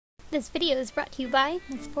This video is brought to you by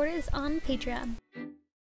my supporters on Patreon.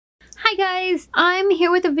 Hi guys, I'm here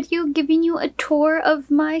with a video giving you a tour of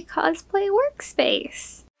my Cosplay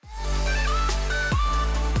Workspace.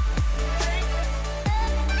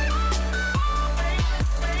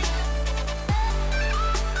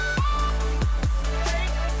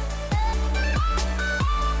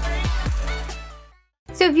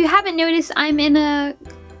 So if you haven't noticed, I'm in a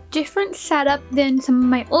different setup than some of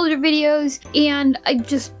my older videos, and I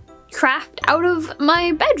just craft out of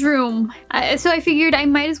my bedroom. So I figured I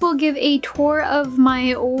might as well give a tour of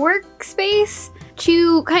my workspace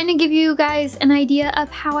to kind of give you guys an idea of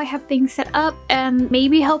how I have things set up and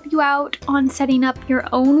maybe help you out on setting up your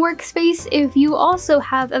own workspace if you also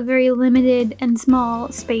have a very limited and small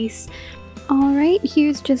space. Alright,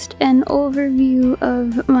 here's just an overview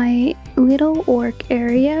of my little work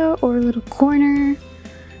area or little corner.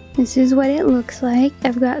 This is what it looks like.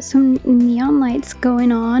 I've got some neon lights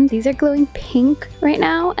going on. These are glowing pink right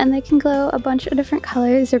now, and they can glow a bunch of different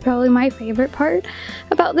colors. They're probably my favorite part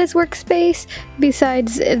about this workspace,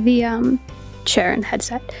 besides the chair and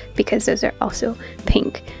headset, because those are also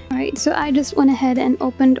pink. Alright, so I just went ahead and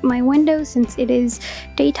opened my window since it is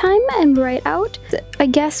daytime and bright out. I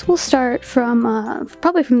guess we'll start from,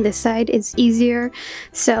 probably from this side, it's easier.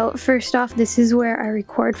 So first off, this is where I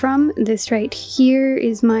record from. This right here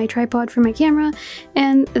is my tripod for my camera,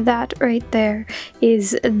 and that right there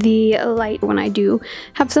is the light. When I do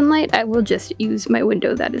have sunlight, I will just use my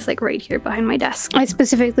window that is like right here behind my desk. I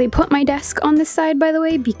specifically put my desk on this side, by the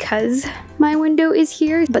way, because my window is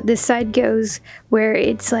here, but this side goes where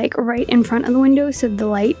it's like right in front of the window, so the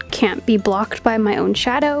light can't be blocked by my own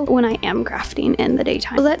shadow when I am crafting in the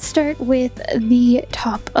daytime. Let's start with the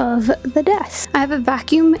top of the desk. I have a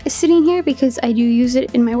vacuum sitting here because I do use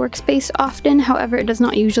it in my workspace often. However, it does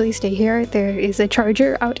not usually stay here. There is a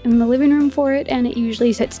charger out in the living room for it, and it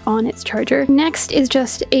usually sits on its charger. Next is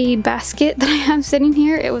just a basket that I have sitting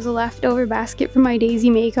here. It was a leftover basket from my Daisy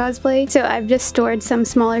May cosplay, so I've just stored some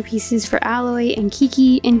smaller pieces for Alloy and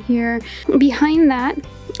Kiki in here. Behind that,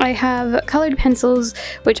 I have colored pencils,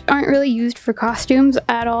 which aren't really used for costumes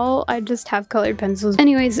at all. I just have colored pencils.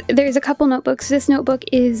 Anyways, there's a couple notebooks. This notebook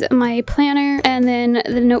is my planner, and then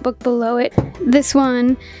the notebook below it, this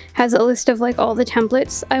one has a list of like all the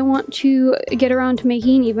templates I want to get around to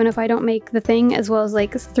making, even if I don't make the thing, as well as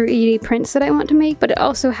like 3D prints that I want to make. But it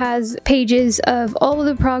also has pages of all of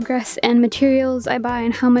the progress and materials I buy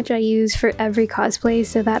and how much I use for every cosplay,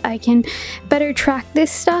 so that I can better track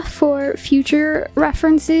this stuff for future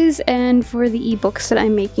references and for the ebooks that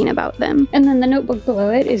I'm making about them. And then the notebook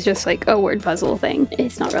below it is just like a word puzzle thing.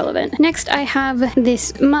 It's not relevant. Next, I have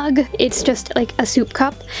this mug. It's just like a soup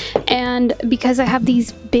cup, and because I have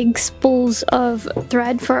these big spools of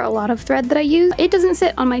thread for a lot of thread that I use, it doesn't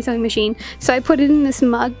sit on my sewing machine, so I put it in this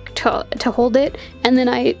mug to hold it, and then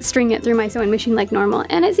I string it through my sewing machine like normal,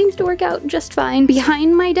 and it seems to work out just fine.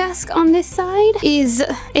 Behind my desk on this side is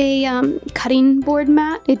a cutting board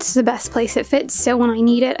mat. It's the best place it fits, so when I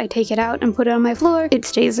need it, I take it out and put it on my floor. It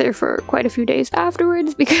stays there for quite a few days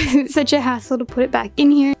afterwards because it's such a hassle to put it back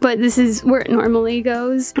in here, but this is where it normally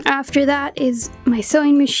goes. After that is my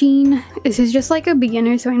sewing machine. This is just like a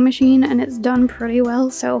beginner sewing machine, and it's done pretty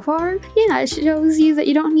well so far. Yeah, it shows you that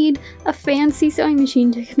you don't need a fancy sewing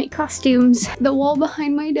machine to make costumes. The wall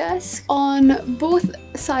behind my desk on both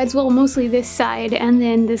sides, well, mostly this side and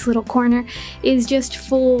then this little corner, is just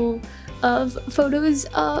full of photos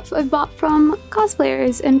I bought from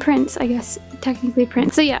cosplayers and prints, I guess technically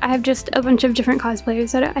prints. So yeah, I have just a bunch of different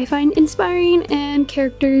cosplayers that I find inspiring and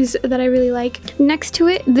characters that I really like. Next to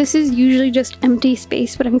it, this is usually just empty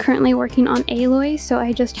space, but I'm currently working on Aloy, so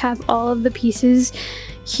I just have all of the pieces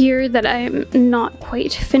here that I'm not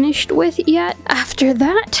quite finished with yet. After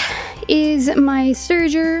that is my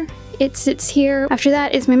serger. It sits here. After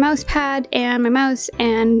that is my mouse pad and my mouse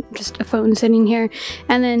and just a phone sitting here.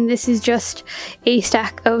 And then this is just a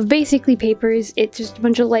stack of basically papers. It's just a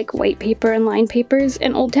bunch of like white paper and lined papers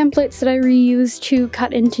and old templates that I reuse to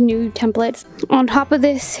cut into new templates. On top of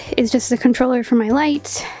this is just the controller for my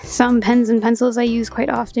lights, some pens and pencils I use quite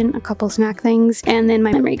often, a couple snack things, and then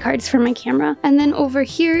my memory cards for my camera. And then over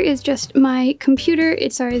here is just my computer.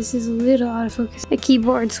 Sorry, this is a little out of focus. A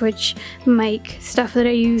keyboard, switch, mic, stuff that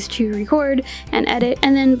I use to record and edit.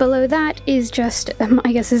 And then below that is just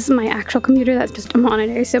I guess this is my actual computer. That's just a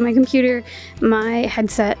monitor. So my computer, my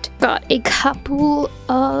headset, got a couple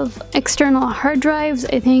of external hard drives.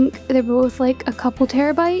 I think they're both like a couple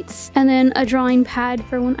terabytes, and then a drawing pad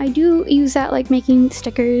for when I do use that, like making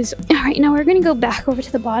stickers. All right, now we're gonna go back over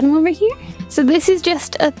to the bottom over here. So this is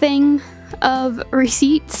just a thing of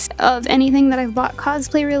receipts of anything that I've bought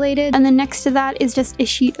cosplay related. And then next to that is just a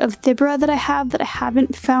sheet of Thibra that I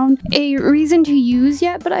haven't found a reason to use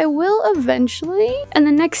yet, but I will eventually. And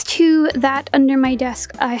then next to that under my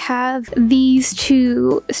desk, I have these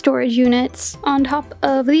two storage units. On top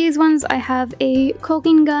of these ones, I have a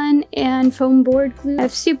caulking gun and foam board glue. I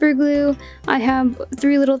have super glue. I have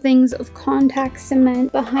 3 little things of contact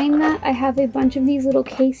cement. Behind that, I have a bunch of these little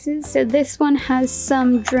cases. So this one has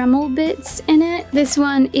some Dremel bits in it. This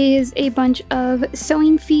one is a bunch of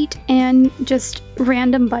sewing feet and just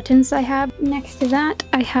random buttons I have. Next to that,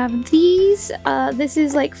 I have these. This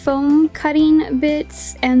is like foam cutting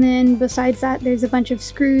bits, and then besides that, there's a bunch of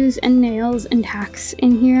screws and nails and tacks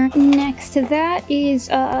in here. Next to that is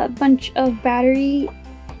a bunch of battery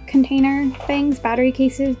container things, battery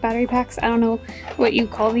cases, battery packs, I don't know what you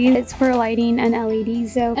call these. It's for lighting and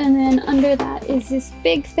LEDs. So, and then under that is this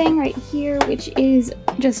big thing right here, which is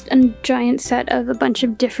just a giant set of a bunch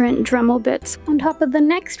of different Dremel bits. On top of the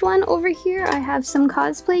next one over here, I have some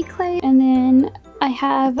cosplay clay, and then I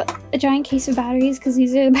have a giant case of batteries because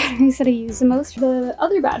these are the batteries that I use the most. The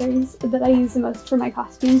other batteries that I use the most for my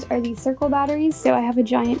costumes are these circle batteries, so I have a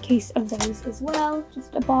giant case of those as well.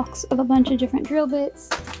 Just a box of a bunch of different drill bits.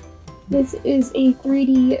 This is a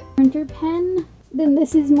 3D printer pen. Then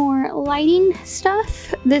this is more lighting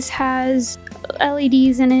stuff. This has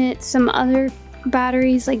LEDs in it, some other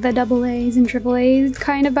batteries like the AA's and AAA's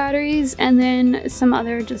kind of batteries, and then some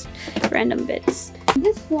other just random bits.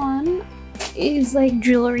 This one is like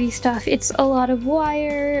jewelry stuff. It's a lot of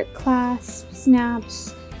wire, clasps,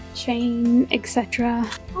 snaps, chain, etc.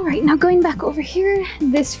 Alright, now going back over here,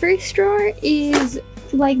 this first drawer is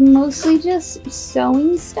like mostly just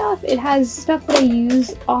sewing stuff. It has stuff that I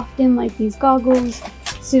use often, like these goggles,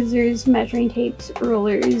 scissors, measuring tapes,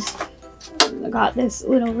 rulers. I got this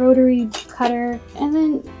little rotary cutter, and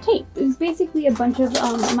then tape. It's basically a bunch of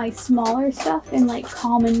my smaller stuff and like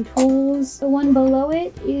common tools. The one below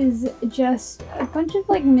it is just a bunch of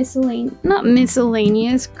like not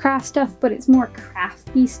miscellaneous craft stuff, but it's more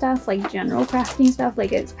crafty stuff, like general crafting stuff.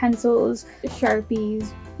 Like it's pencils,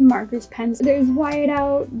 Sharpies, markers, pens. There's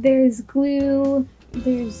whiteout, there's glue,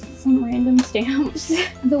 there's some random stamps.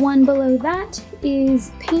 The one below that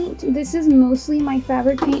is paint. This is mostly my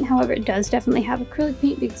fabric paint, however it does definitely have acrylic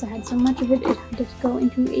paint because I had so much of it, it had to go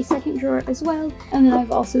into a second drawer as well. And then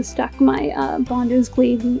I've also stuck my Bondo's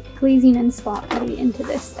glazing and spot putty into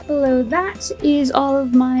this. Below that is all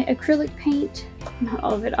of my acrylic paint. Not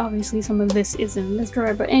all of it, obviously some of this is in this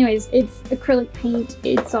drawer, but anyways, it's acrylic paint.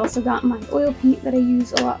 It's also got my oil paint that I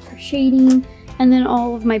use a lot for shading, and then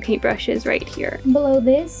all of my paintbrushes right here. Below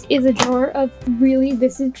this is a drawer of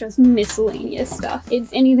this is just miscellaneous stuff.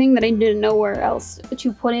 It's anything that I didn't know where else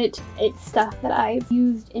to put it. It's stuff that I've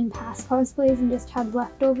used in past cosplays and just had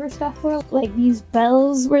leftover stuff for. Like these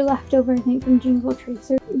bells were leftover, I think, from Jingle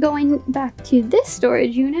Tracer. Going back to this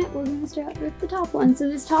storage unit, we're gonna start with the top one. So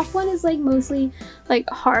this top one is like mostly like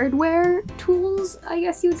hardware tools, I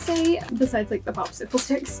guess you would say, besides like the popsicle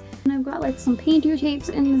sticks. And I've got like some painter tapes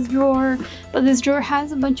in this drawer, but this drawer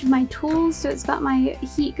has a bunch of my tools. So it's got my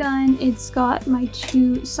heat gun, it's got my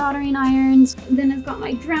 2 soldering irons, then it's got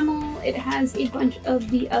my Dremel. It has a bunch of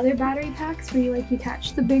the other battery packs where you like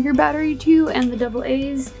attach the bigger battery to, and the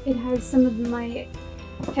AA's. It has some of my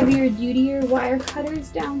heavier dutier wire cutters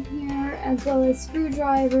down here, as well as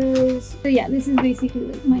screwdrivers. So yeah, this is basically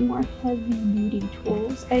like my more heavy duty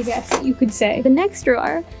tools, I guess you could say. The next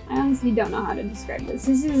drawer, I honestly don't know how to describe this.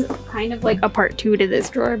 This is kind of like a part 2 to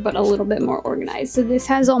this drawer, but a little bit more organized. So this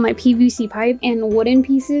has all my PVC pipe and wooden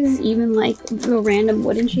pieces, even like the random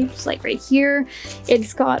wooden shapes like right here.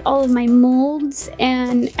 It's got all of my molds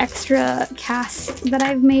and extra casts that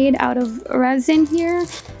I've made out of resin here,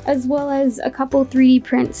 as well as a couple 3D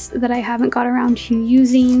prints that I haven't got around to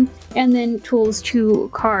using, and then tools to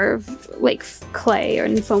carve like clay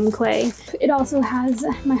or foam clay. It also has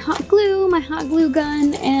my hot glue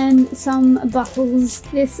gun, and some buckles.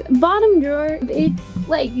 This bottom drawer, it's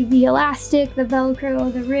like the elastic, the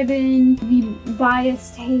Velcro, the ribbon, the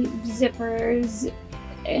bias tape, zippers,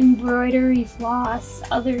 embroidery floss,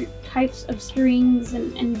 other types of strings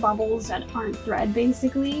and bubbles that aren't thread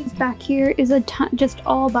basically. Back here is just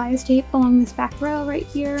all bias tape along this back row right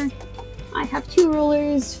here. I have 2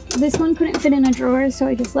 rulers. This one couldn't fit in a drawer, so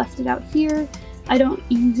I just left it out here. I don't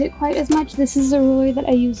use it quite as much. This is a ruler that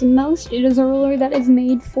I use the most. It is a ruler that is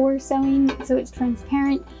made for sewing, so it's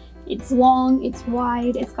transparent. It's long, it's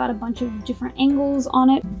wide, it's got a bunch of different angles on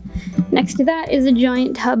it. Next to that is a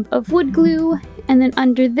giant tub of wood glue, and then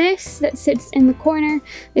under this that sits in the corner,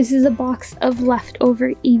 this is a box of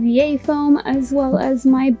leftover EVA foam, as well as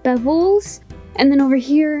my bevels. And then over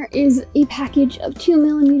here is a package of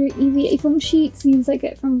 2mm EVA foam sheets. These I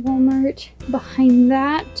get from Walmart. Behind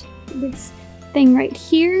that, this thing right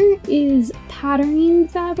here is patterning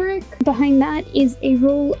fabric. Behind that is a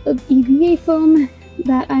roll of EVA foam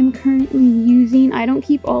that I'm currently using. I don't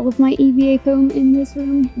keep all of my EVA foam in this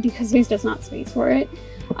room because there's just not space for it.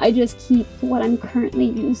 I just keep what I'm currently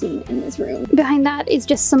using in this room. Behind that is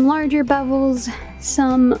just some larger bevels,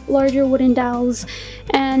 some larger wooden dowels,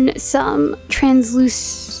 and some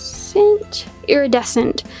translucent,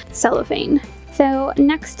 iridescent cellophane. So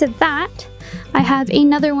next to that, I have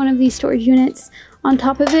another one of these storage units. On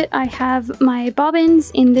top of it, I have my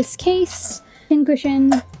bobbins in this case,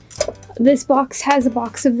 pincushion. This box has a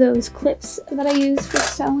box of those clips that I use for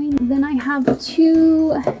sewing. Then I have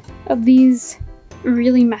 2 of these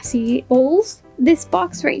really messy bowls. This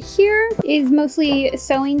box right here is mostly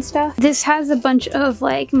sewing stuff. This has a bunch of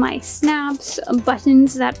like my snaps,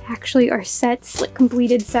 buttons that actually are sets, like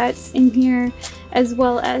completed sets in here, as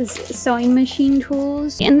well as sewing machine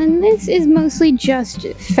tools. And then this is mostly just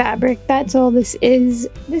fabric. That's all this is.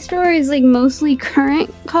 This drawer is like mostly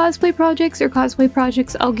current cosplay projects or cosplay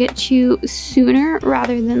projects I'll get to sooner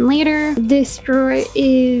rather than later. This drawer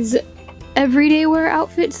is everyday wear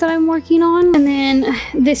outfits that I'm working on, and then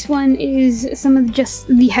this one is some of just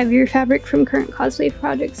the heavier fabric from current cosplay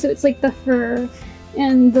projects, so it's like the fur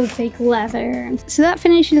and the fake leather. So that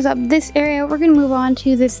finishes up this area. We're gonna move on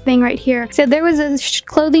to this thing right here. So there was a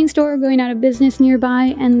clothing store going out of business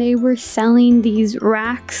nearby and they were selling these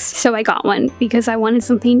racks, so I got one because I wanted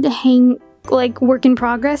something to hang like work in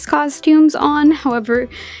progress costumes on. However,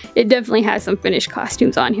 it definitely has some finished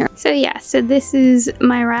costumes on here. So yeah, so this is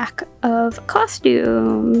my rack of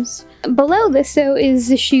costumes. Below this though is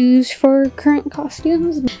the shoes for current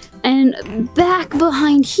costumes. And back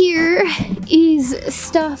behind here is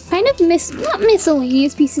stuff, kind of not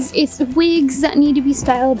miscellaneous pieces, it's wigs that need to be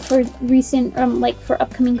styled for recent, like for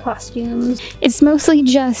upcoming costumes. It's mostly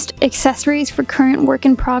just accessories for current work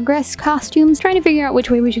in progress costumes. Trying to figure out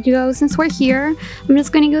which way we should go. Since we're here, I'm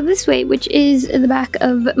just going to go this way, which is the back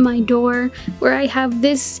of my door where I have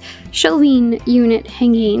this shelving unit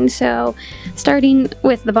hanging. So starting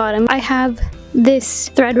with the bottom, I have this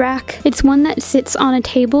thread rack. It's one that sits on a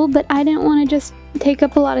table, but I didn't want to just take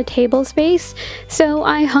up a lot of table space, so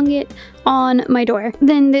I hung it on my door.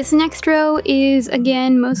 Then this next row is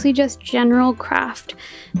again mostly just general craft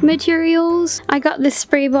materials. I got this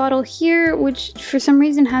spray bottle here, which for some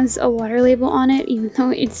reason has a water label on it, even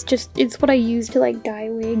though it's what I use to like dye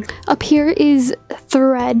wigs. Up here is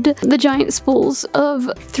thread, the giant spools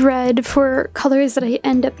of thread for colors that I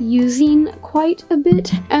end up using quite a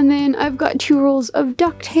bit. And then I've got 2 rolls of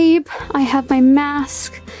duct tape. I have my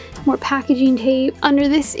mask, more packaging tape. Under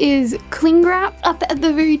this is cling wrap. Up at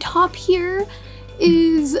the very top here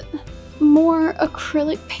is more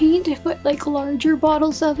acrylic paint, but like larger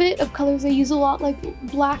bottles of it, of colors I use a lot, like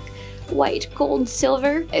black, white, gold,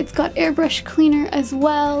 silver. It's got airbrush cleaner as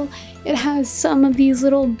well. It has some of these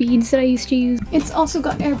little beads that I used to use. It's also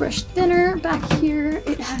got airbrush thinner back here.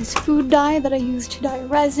 It has food dye that I use to dye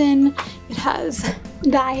resin. It has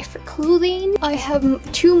dye for clothing. I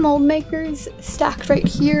have 2 mold makers stacked right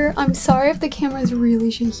here. I'm sorry if the camera is really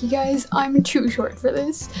shaky, guys. I'm too short for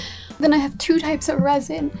this. Then I have 2 types of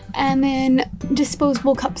resin, and then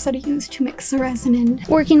disposable cups that I use to mix the resin in.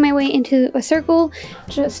 Working my way into a circle,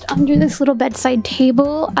 just under this little bedside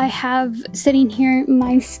table, I have sitting here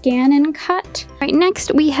my scan and cut. Right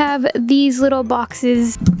next, we have these little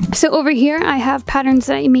boxes. So over here, I have patterns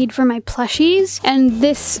that I made for my plushies, and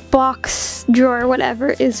this box, drawer,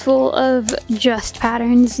 whatever, is full of just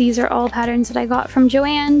patterns. These are all patterns that I got from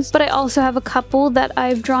Joann's, but I also have a couple that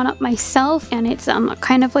I've drawn up myself, and it's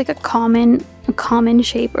kind of like a common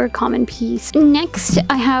shape or a common piece. Next,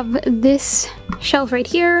 I have this shelf right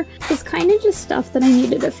here. It's kind of just stuff that I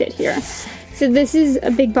needed to fit here. So this is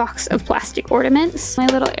a big box of plastic ornaments. My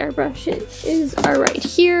little airbrushes are right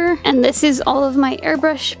here. And this is all of my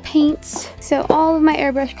airbrush paints. So all of my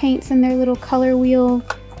airbrush paints and their little color wheel,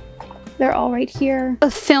 they're all right here.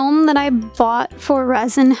 A film that I bought for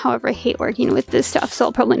resin, however I hate working with this stuff, so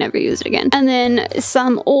I'll probably never use it again. And then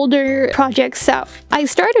some older projects that I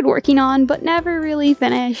started working on but never really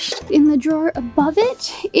finished. In the drawer above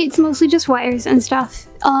it, it's mostly just wires and stuff.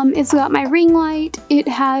 It's got my ring light, it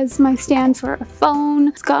has my stand for a phone,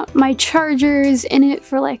 it's got my chargers in it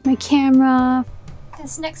for like my camera.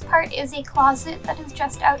 This next part is a closet that is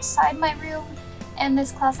just outside my room. And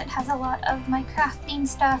this closet has a lot of my crafting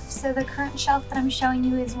stuff. So the current shelf that I'm showing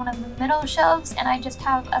you is one of the middle shelves, and I just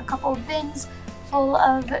have a couple of bins full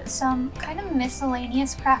of some kind of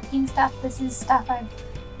miscellaneous crafting stuff. This is stuff I've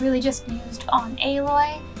really just used on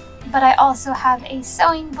Aloy. but I also have a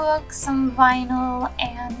sewing book, some vinyl,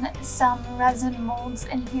 and some resin molds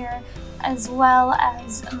in here, as well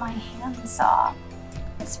as my handsaw.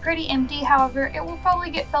 It's pretty empty, however, it will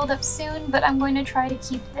probably get filled up soon, but I'm going to try to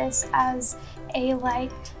keep this as a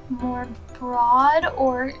more broad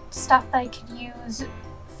or stuff that I could use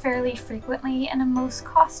fairly frequently in most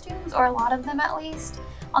costumes, or a lot of them at least.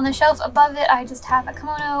 On the shelf above it, I just have a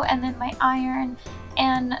kimono and then my iron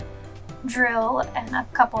and drill and a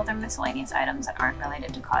couple other miscellaneous items that aren't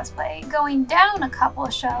related to cosplay. Going down a couple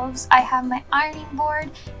of shelves, I have my ironing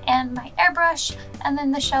board and my airbrush, and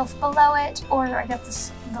then the shelf below it, or I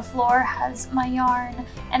guess the floor, has my yarn,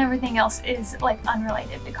 and everything else is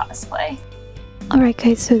unrelated to cosplay. Alright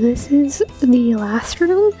guys, so this is the last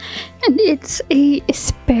room, and it's a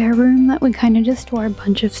spare room that we kind of just store a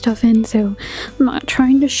bunch of stuff in, so I'm not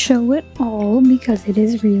trying to show it all because it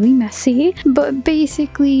is really messy, but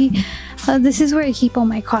basically this is where I keep all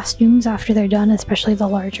my costumes after they're done, especially the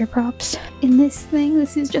larger props. In this thing,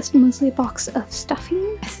 this is just mostly a box of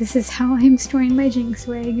stuffing. This is how I'm storing my Jinx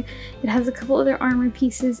wig. It has a couple other armor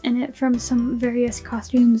pieces in it from some various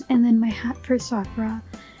costumes, and then my hat for Sakura,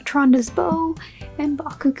 Tronda's bow, and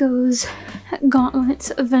Bakugo's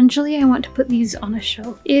gauntlets. Eventually I want to put these on a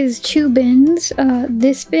shelf. Is 2 bins.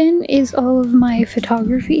 This bin is all of my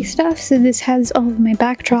photography stuff, so this has all of my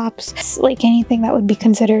backdrops, anything that would be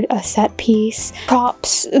considered a set piece,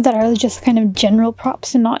 props that are just kind of general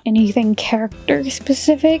props and not anything character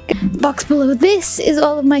specific. The box below this is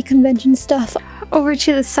all of my convention stuff. Over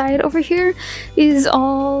to the side over here is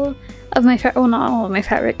all of my well, not all of my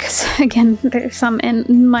fabric, because again, there's some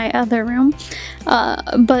in my other room,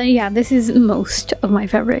 but yeah, this is most of my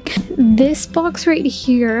fabric. This box right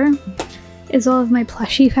here is all of my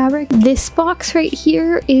plushie fabric. This box right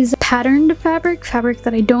here is patterned fabric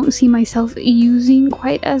that I don't see myself using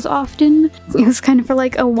quite as often. It's kind of for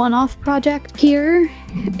a one-off project. Here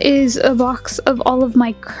is a box of all of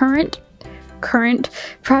my current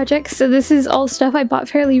projects. So this is all stuff I bought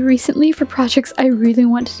fairly recently for projects I really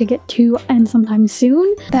wanted to get to and sometime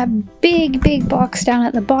soon. That big box down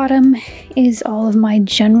at the bottom is all of my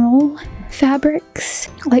general fabrics,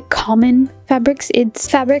 common fabrics. It's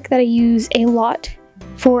fabric that I use a lot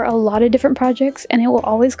for a lot of different projects, and it will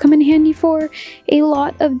always come in handy for a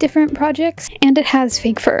lot of different projects, and it has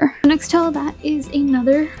fake fur. Next to all that is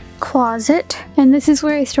another closet, and this is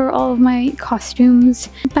where I store all of my costumes.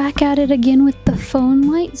 Back at it again with the phone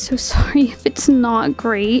light, so sorry if it's not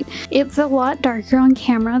great. It's a lot darker on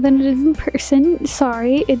camera than it is in person.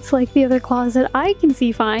 Sorry, it's like the other closet. I can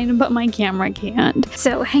see fine, but my camera can't.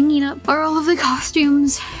 So hanging up are all of the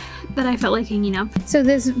costumes that I felt like hanging up. So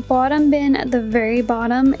this bottom bin at the very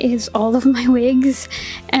bottom is all of my wigs,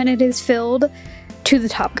 and it is filled to the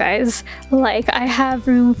top, guys. I have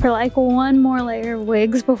room for one more layer of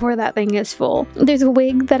wigs before that thing is full. There's a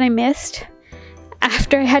wig that I missed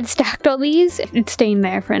after I had stacked all these. It's staying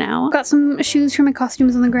there for now. Got some shoes for my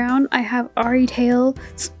costumes on the ground. I have Ari tails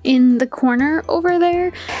in the corner over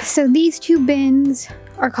there. So these 2 bins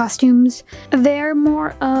are costumes. They're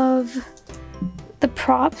more of the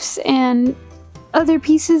props and other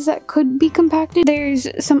pieces that could be compacted. There's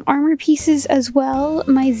some armor pieces as well.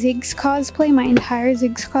 My Ziggs cosplay, my entire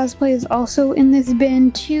Ziggs cosplay is also in this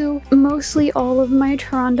bin too. Mostly all of my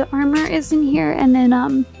Tronda armor is in here, and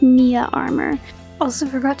then Nia armor. Also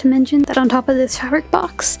forgot to mention that on top of this fabric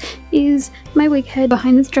box is my wig head.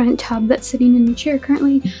 Behind this giant tub that's sitting in the chair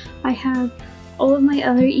currently, I have all of my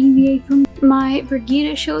other EVA from my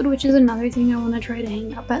Brigida shield, which is another thing I want to try to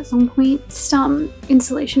hang up at some point. Some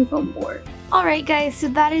insulation foam board. Alright guys, so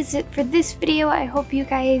that is it for this video. I hope you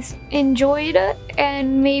guys enjoyed it,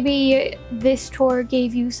 and maybe this tour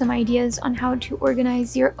gave you some ideas on how to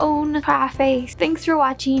organize your own cafe. Thanks for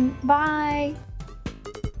watching. Bye!